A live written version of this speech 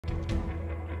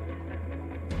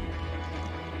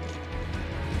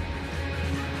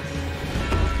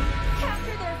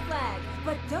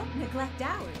but don't neglect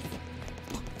ours.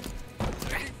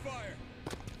 Taking fire.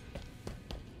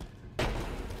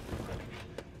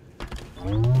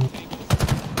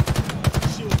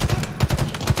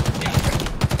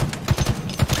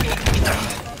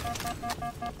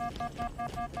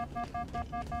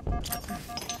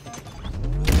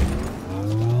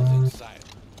 Hostiles inside.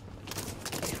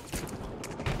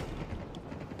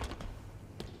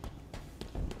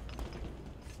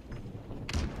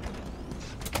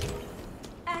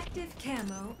 Active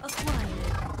camo acquired.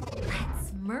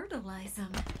 Let's myrtleize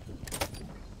them.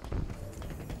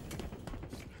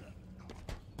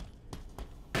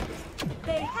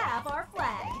 They have our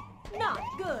flag. Not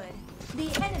good. The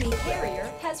enemy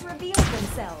carrier has revealed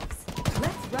themselves.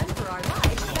 Let's run for our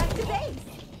lives back to base.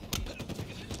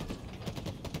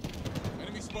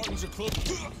 Enemy Spartans are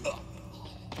close.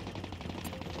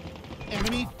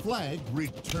 Enemy flag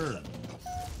returned.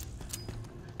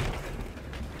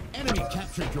 Enemy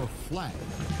captured your flag.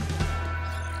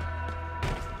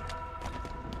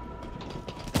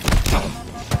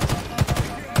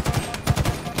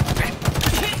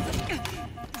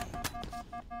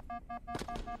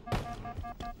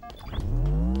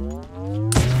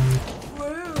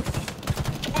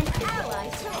 An ally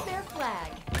took their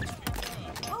flag.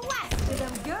 Blasted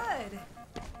them good.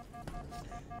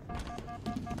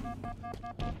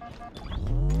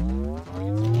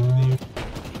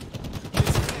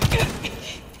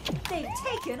 They've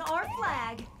taken our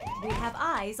flag. We have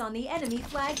eyes on the enemy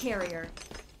flag carrier.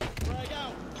 Frag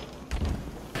out.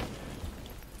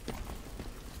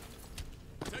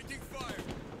 Taking fire.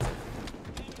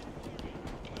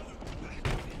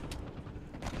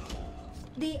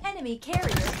 The enemy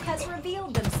carrier has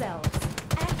revealed themselves.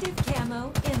 Active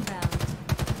camo inbound.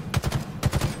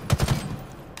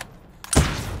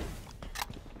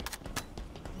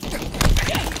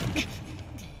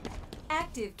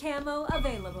 Active camo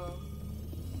available.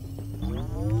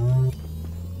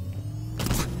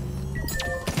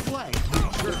 Flag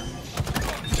returned.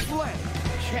 Flag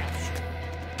captured.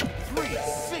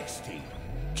 360.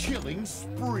 Killing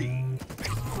spree.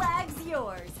 Flag's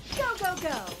yours. Go, go,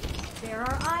 go. There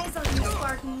are eyes on you,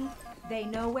 Spartan. They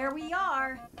know where we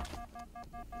are.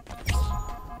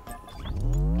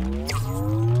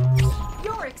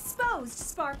 You're exposed,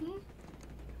 Spartan.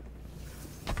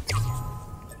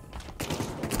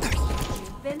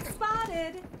 You've been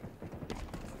spotted.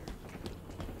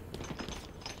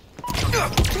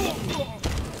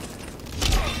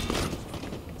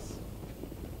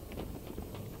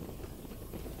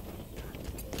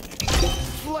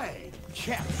 Flag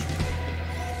captured.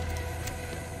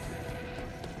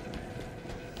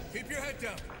 Keep your head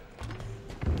down.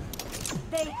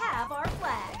 They have our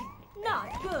flag.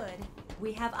 Not good.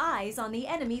 We have eyes on the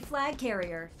enemy flag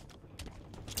carrier.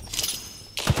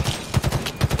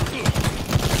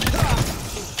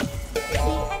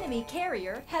 The enemy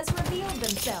carrier has revealed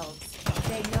themselves.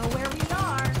 They know where we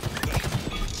are.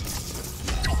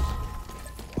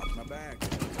 Watch my back.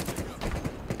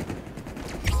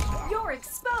 You're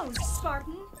exposed,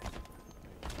 Spartan.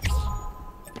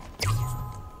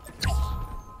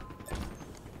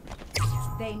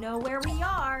 They know where we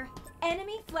are.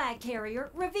 Enemy flag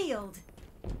carrier revealed.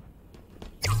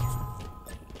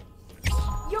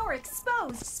 You're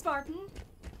exposed, Spartan.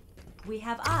 We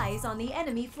have eyes on the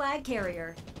enemy flag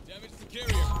carrier. Damage the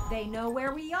carrier. They know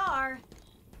where we are.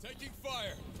 Taking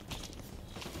fire.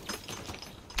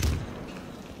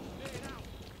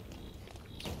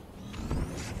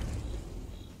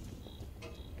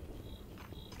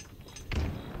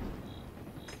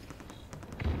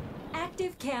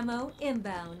 Active camo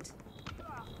inbound.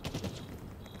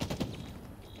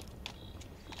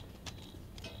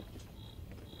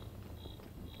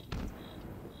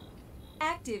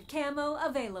 Active camo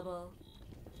available.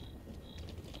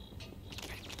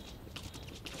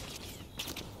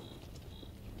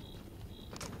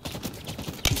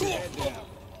 Head down.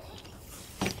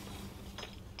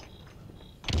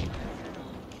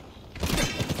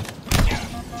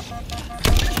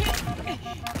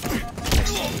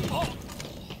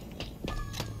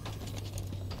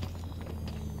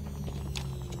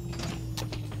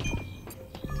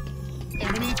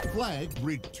 Enemy flag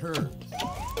returned.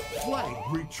 Flag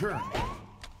returned.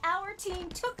 Our team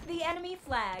took the enemy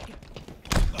flag.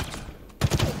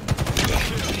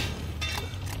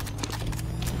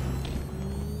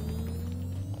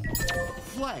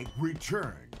 Flag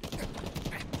returned.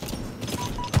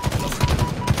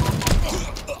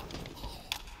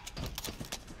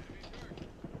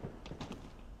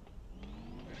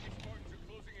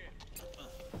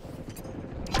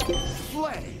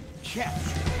 Flag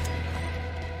captured.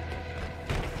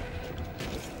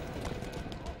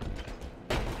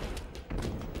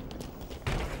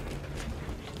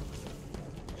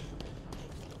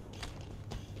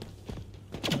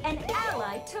 An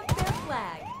ally took their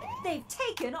flag. They've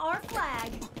taken our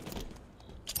flag.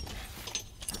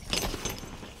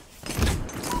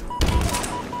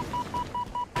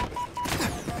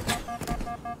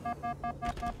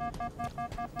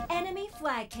 Enemy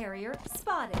flag carrier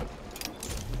spotted.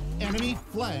 Enemy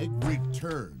flag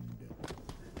returned.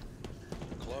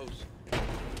 Close.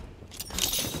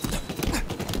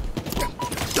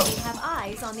 We have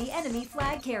eyes on the enemy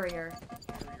flag carrier.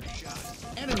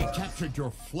 Enemy captured your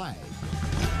flag.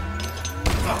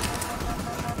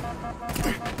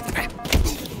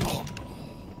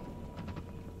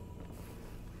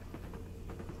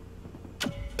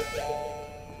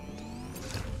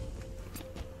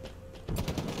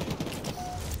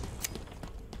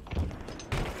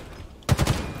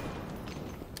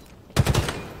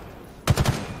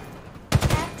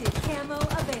 Active camo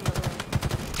available.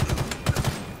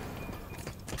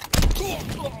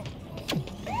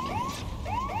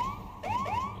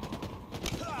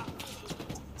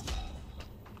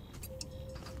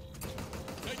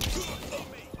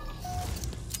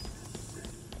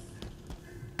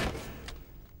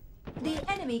 The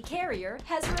enemy carrier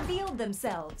has revealed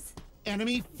themselves.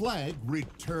 Enemy flag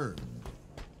returned.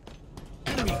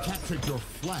 Enemy captured your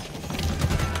flag.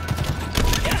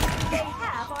 They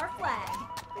have our flag.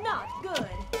 Not good.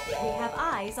 We have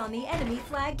eyes on the enemy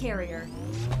flag carrier.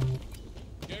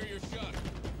 Carrier shot.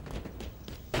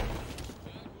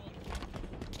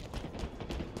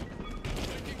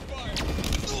 Taking fire.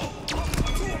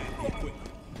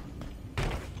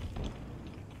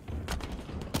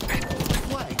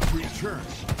 Flag returned.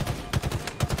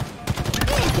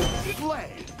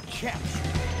 Flag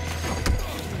captured.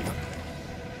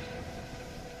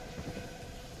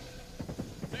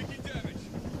 Taking damage.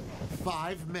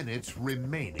 5 minutes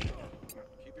remaining.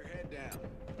 Keep your head down.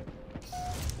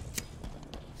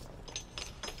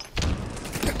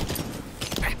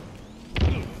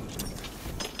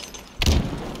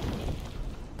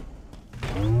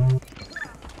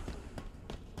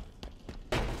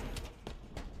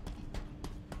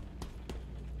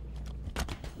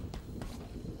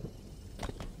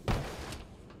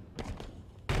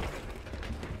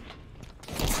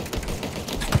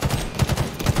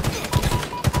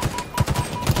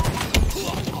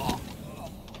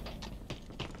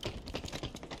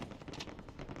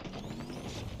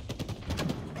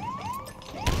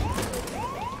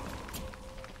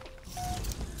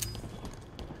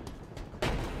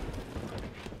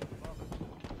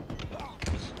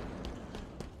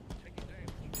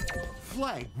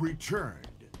 Flag returned.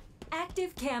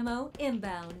 Active camo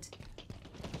inbound.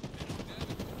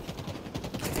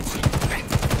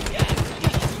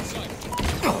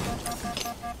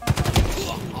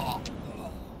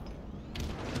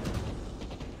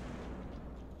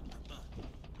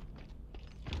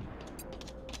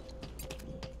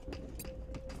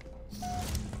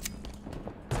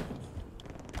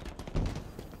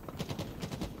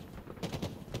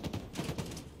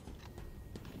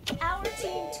 Our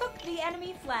team took the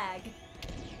enemy flag.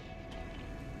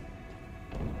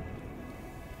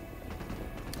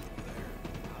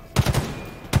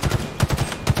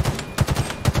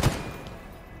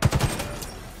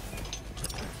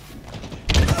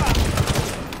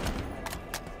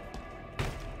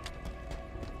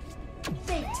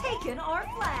 They've taken our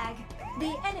flag.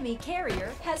 The enemy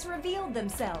carrier has revealed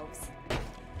themselves.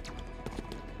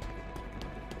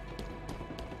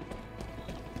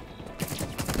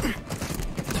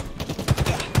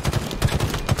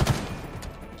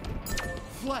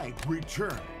 Flag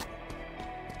returned.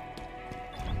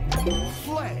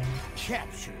 Flag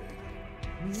captured.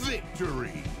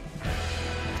 Victory.